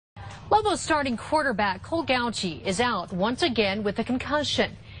Lobos starting quarterback Cole Gauchi is out once again with a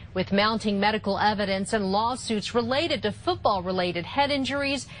concussion. With mounting medical evidence and lawsuits related to football-related head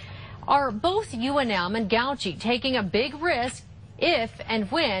injuries, are both UNM and Gauchi taking a big risk if and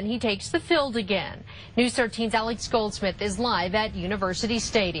when he takes the field again? News 13's Alex Goldsmith is live at University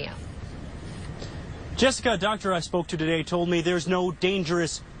Stadium. Jessica, a doctor I spoke to today told me there's no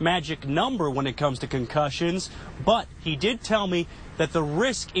dangerous magic number when it comes to concussions, but he did tell me that the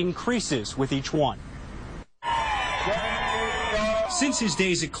risk increases with each one. Since his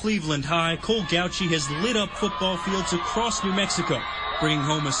days at Cleveland High, Cole Gauchi has lit up football fields across New Mexico, bringing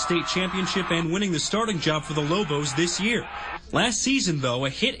home a state championship and winning the starting job for the Lobos this year. Last season, though, a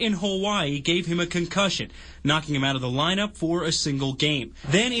hit in Hawaii gave him a concussion, knocking him out of the lineup for a single game.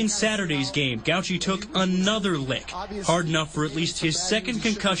 Then in Saturday's game, Gauchi took another lick, hard enough for at least his second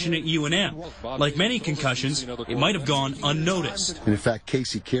concussion at UNM. Like many concussions, it might have gone unnoticed. And in fact,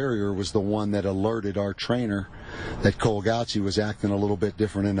 Casey Carrier was the one that alerted our trainer that Cole Gauchi was acting a little bit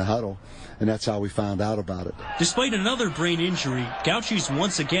different in the huddle, and that's how we found out about it. Despite another brain injury, Gauchi's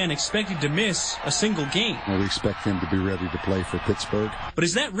once again expected to miss a single game. Well, we expect him to be ready to play for Pittsburgh. But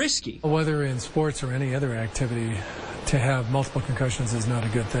is that risky? Whether in sports or any other activity, to have multiple concussions is not a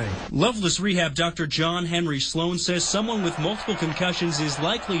good thing. Loveless Rehab Dr. John Henry Sloan says someone with multiple concussions is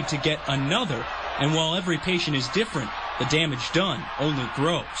likely to get another, and while every patient is different, the damage done only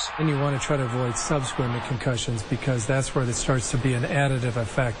grows. And you want to try to avoid subsequent concussions because that's where it starts to be an additive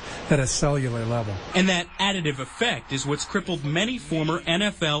effect at a cellular level. And that additive effect is what's crippled many former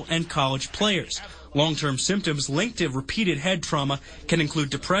NFL and college players. Long-term symptoms linked to repeated head trauma can include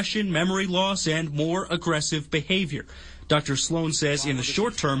depression, memory loss, and more aggressive behavior. Dr. Sloan says in the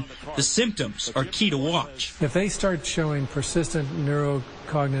short term, the symptoms are key to watch. If they start showing persistent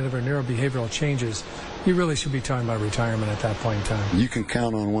neurocognitive or neurobehavioral changes, you really should be talking about retirement at that point in time. You can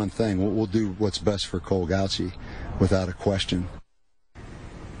count on one thing. We'll do what's best for Cole Gauchi, without a question.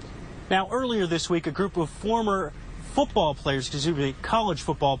 Now, earlier this week, a group of former football players, presumably college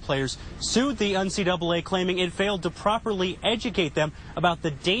football players, sued the NCAA claiming it failed to properly educate them about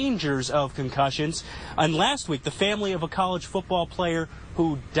the dangers of concussions. And last week, the family of a college football player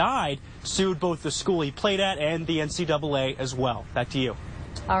who died sued both the school he played at and the NCAA as well. Back to you.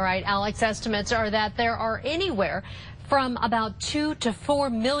 All right, Alex, estimates are that there are anywhere from about 2 to 4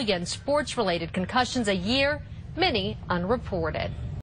 million sports-related concussions a year, many unreported.